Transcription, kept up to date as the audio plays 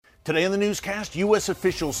Today on the newscast, U.S.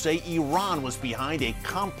 officials say Iran was behind a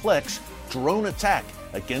complex drone attack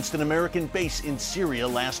against an American base in Syria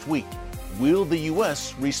last week. Will the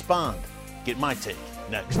U.S. respond? Get my take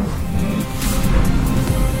next.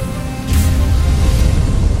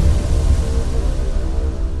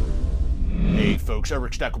 Hey folks,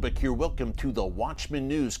 Eric Stakelbeck here. Welcome to the Watchman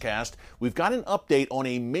Newscast. We've got an update on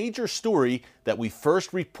a major story that we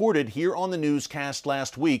first reported here on the newscast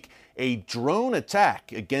last week. A drone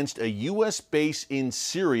attack against a U.S. base in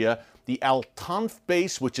Syria, the Al-Tanf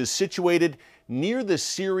base, which is situated near the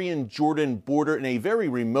Syrian-Jordan border in a very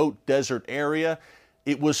remote desert area.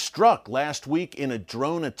 It was struck last week in a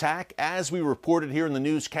drone attack. As we reported here in the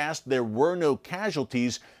newscast, there were no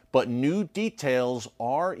casualties, but new details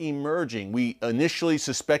are emerging. We initially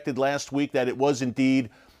suspected last week that it was indeed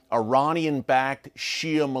Iranian-backed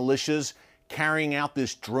Shia militias carrying out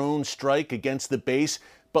this drone strike against the base,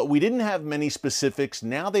 but we didn't have many specifics.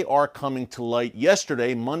 Now they are coming to light.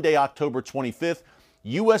 Yesterday, Monday, October 25th,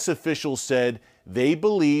 U.S. officials said they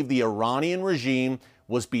believe the Iranian regime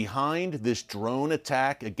was behind this drone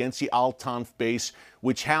attack against the Al-Tanf base,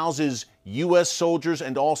 which houses U.S. soldiers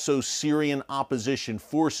and also Syrian opposition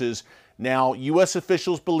forces. Now, U.S.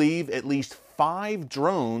 officials believe at least 5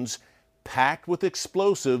 drones packed with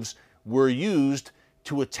explosives were used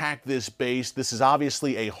to attack this base. This is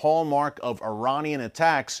obviously a hallmark of Iranian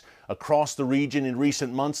attacks across the region in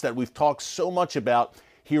recent months that we've talked so much about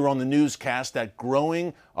here on the newscast, that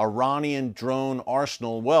growing Iranian drone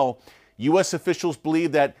arsenal. Well, U.S. officials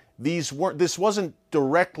believe that this wasn't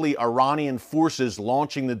directly Iranian forces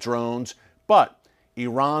launching the drones, but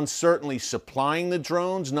Iran certainly supplying the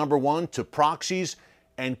drones, number one, to proxies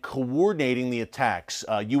and coordinating the attacks.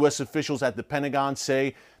 U.S. officials at the Pentagon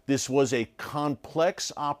say this was a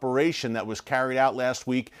complex operation that was carried out last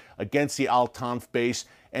week against the Al-Tanf base.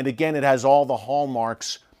 And again, it has all the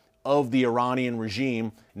hallmarks of the Iranian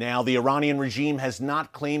regime. Now, the Iranian regime has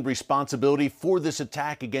not claimed responsibility for this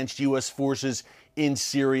attack against U.S. forces in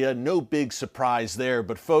Syria. No big surprise there.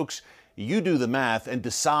 But folks, you do the math and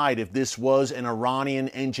decide if this was an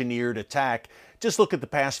Iranian-engineered attack. Just look at the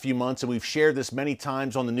past few months, and we've shared this many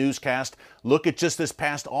times on the newscast. Look at just this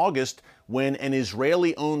past August when an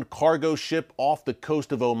Israeli-owned cargo ship off the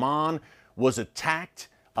coast of Oman was attacked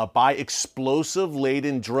by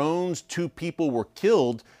explosive-laden drones. 2 people were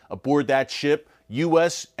killed aboard that ship.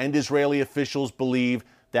 U.S. and Israeli officials believe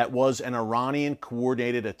that was an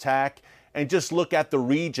Iranian-coordinated attack. And just look at the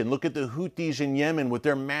region. Look at the Houthis in Yemen with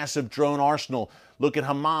their massive drone arsenal. Look at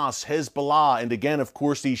Hamas, Hezbollah, and again, of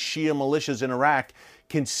course, these Shia militias in Iraq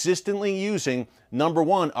consistently using, number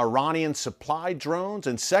one, Iranian-supplied drones,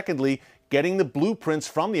 and secondly, getting the blueprints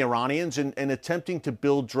from the Iranians and attempting to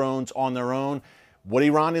build drones on their own. What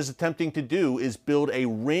Iran is attempting to do is build a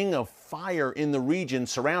ring of fire in the region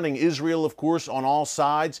surrounding Israel, of course, on all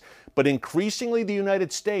sides, but increasingly the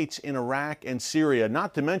United States in Iraq and Syria,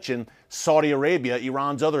 not to mention Saudi Arabia,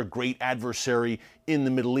 Iran's other great adversary in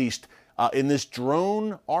the Middle East. In this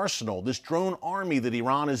drone arsenal, this drone army that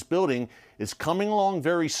Iran is building is coming along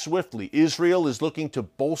very swiftly. Israel is looking to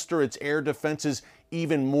bolster its air defenses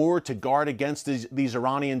even more to guard against these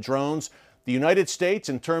Iranian drones. The United States,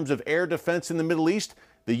 in terms of air defense in the Middle East,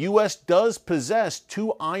 the U.S. does possess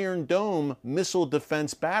 2 Iron Dome missile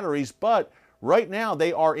defense batteries, but right now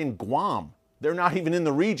they are in Guam. They're not even in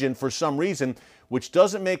the region for some reason, which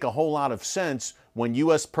doesn't make a whole lot of sense when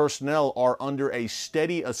U.S. personnel are under a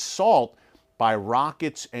steady assault by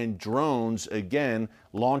rockets and drones, again,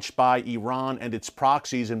 launched by Iran and its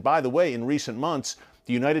proxies. And by the way, in recent months,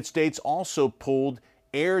 the United States also pulled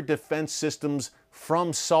air defense systems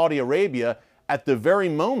from Saudi Arabia at the very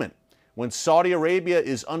moment when Saudi Arabia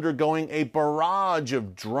is undergoing a barrage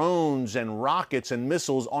of drones and rockets and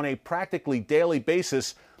missiles on a practically daily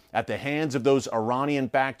basis at the hands of those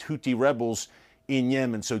Iranian-backed Houthi rebels in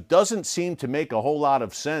Yemen. So it doesn't seem to make a whole lot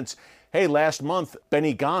of sense. Hey, last month,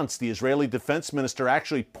 Benny Gantz, the Israeli defense minister,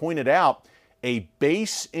 actually pointed out a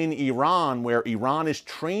base in Iran where Iran is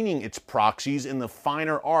training its proxies in the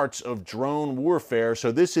finer arts of drone warfare.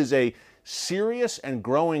 So this is a serious and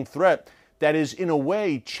growing threat that is, in a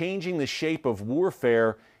way, changing the shape of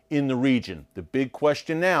warfare in the region. The big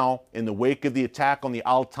question now, in the wake of the attack on the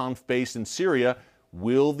Al-Tanf base in Syria,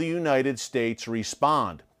 will the United States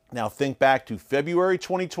respond? Now, think back to February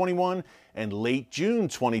 2021 and late June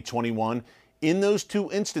 2021. In those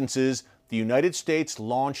 2 instances, the United States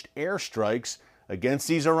launched airstrikes against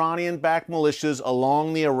these Iranian-backed militias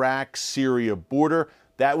along the Iraq-Syria border.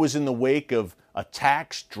 That was in the wake of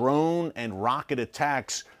attacks, drone and rocket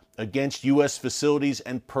attacks against U.S. facilities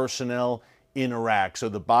and personnel in Iraq. So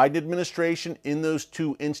the Biden administration, in those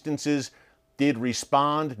 2 instances, did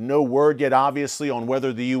respond. No word yet, obviously, on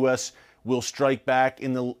whether the U.S. will strike back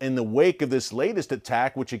in the wake of this latest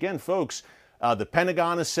attack, which again, folks, the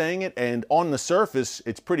Pentagon is saying it, and on the surface,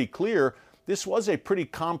 it's pretty clear this was a pretty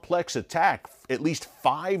complex attack. At least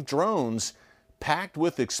 5 drones packed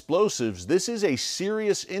with explosives. This is a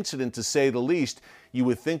serious incident, to say the least. You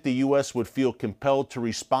would think the U.S. would feel compelled to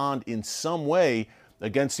respond in some way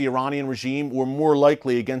against the Iranian regime, or more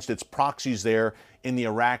likely against its proxies there in the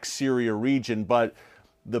Iraq-Syria region. But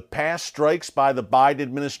the past strikes by the Biden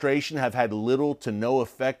administration have had little to no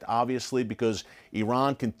effect, obviously, because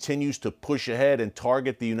Iran continues to push ahead and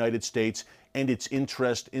target the United States and its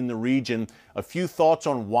interest in the region. A few thoughts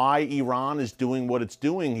on why Iran is doing what it's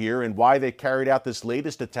doing here and why they carried out this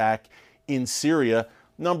latest attack in Syria.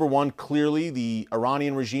 Number one, clearly the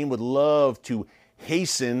Iranian regime would love to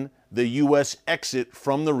hasten the U.S. exit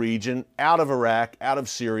from the region, out of Iraq, out of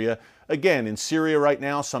Syria. Again, in Syria right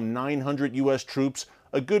now, some 900 U.S. troops,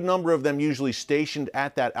 a good number of them usually stationed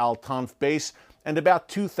at that Al-Tanf base, and about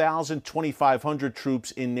 2,500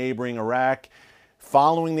 troops in neighboring Iraq.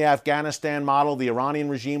 Following the Afghanistan model, the Iranian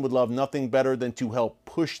regime would love nothing better than to help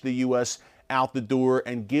push the U.S. out the door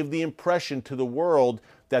and give the impression to the world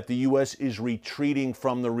that the U.S. is retreating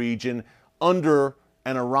from the region under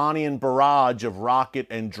an Iranian barrage of rocket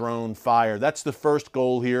and drone fire. That's the first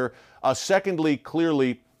goal here. Secondly,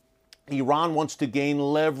 clearly, Iran wants to gain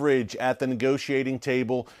leverage at the negotiating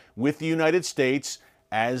table with the United States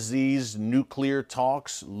as these nuclear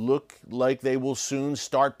talks look like they will soon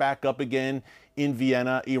start back up again in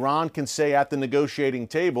Vienna. Iran can say at the negotiating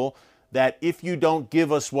table that if you don't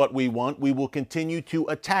give us what we want, we will continue to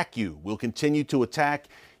attack you. We'll continue to attack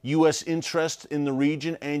U.S. interests in the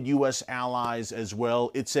region and U.S. allies as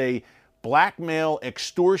well. It's a blackmail,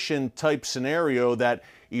 extortion type scenario that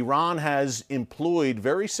Iran has employed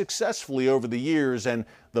very successfully over the years, and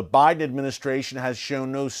the Biden administration has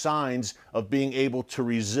shown no signs of being able to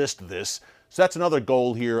resist this. So that's another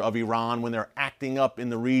goal here of Iran when they're acting up in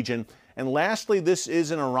the region. And lastly, this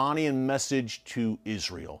is an Iranian message to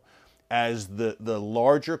Israel. As the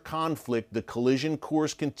larger conflict, the collision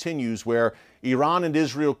course continues, where Iran and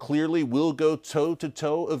Israel clearly will go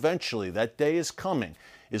toe-to-toe eventually. That day is coming.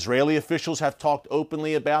 Israeli officials have talked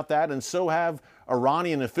openly about that, and so have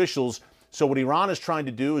Iranian officials. So what Iran is trying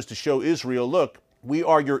to do is to show Israel, look, we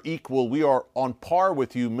are your equal. We are on par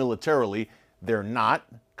with you militarily. They're not,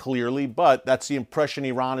 clearly, but that's the impression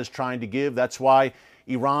Iran is trying to give. That's why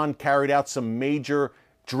Iran carried out some major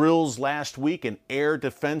drills last week, an air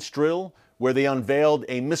defense drill, where they unveiled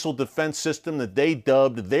a missile defense system that they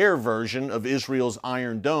dubbed their version of Israel's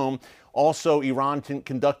Iron Dome. Also, Iran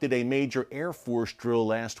conducted a major Air Force drill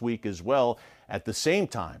last week as well. At the same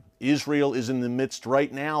time, Israel is in the midst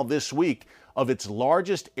right now, this week, of its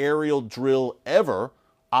largest aerial drill ever,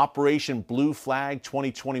 Operation Blue Flag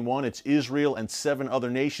 2021. It's Israel and 7 other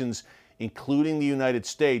nations, including the United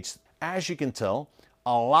States. As you can tell,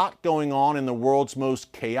 a lot going on in the world's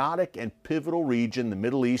most chaotic and pivotal region, the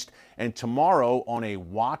Middle East. And tomorrow on a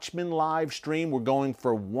Watchman live stream, we're going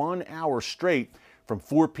for 1 hour straight from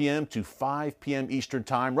 4 p.m. to 5 p.m. Eastern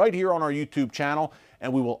Time right here on our YouTube channel.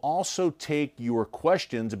 And we will also take your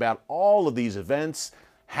questions about all of these events,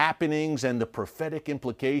 happenings, and the prophetic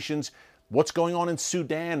implications. What's going on in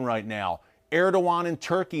Sudan right now? Erdogan in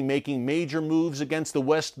Turkey making major moves against the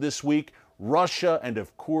West this week. Russia, and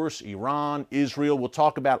of course, Iran, Israel. We'll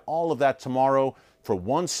talk about all of that tomorrow for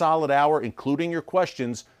 1 solid hour, including your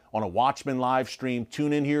questions on a Watchman live stream.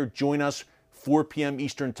 Tune in here. Join us 4 p.m.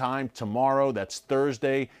 Eastern Time tomorrow. That's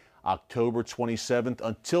Thursday, October 27th.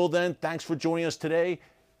 Until then, thanks for joining us today.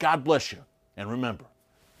 God bless you. And remember,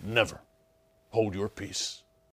 never hold your peace.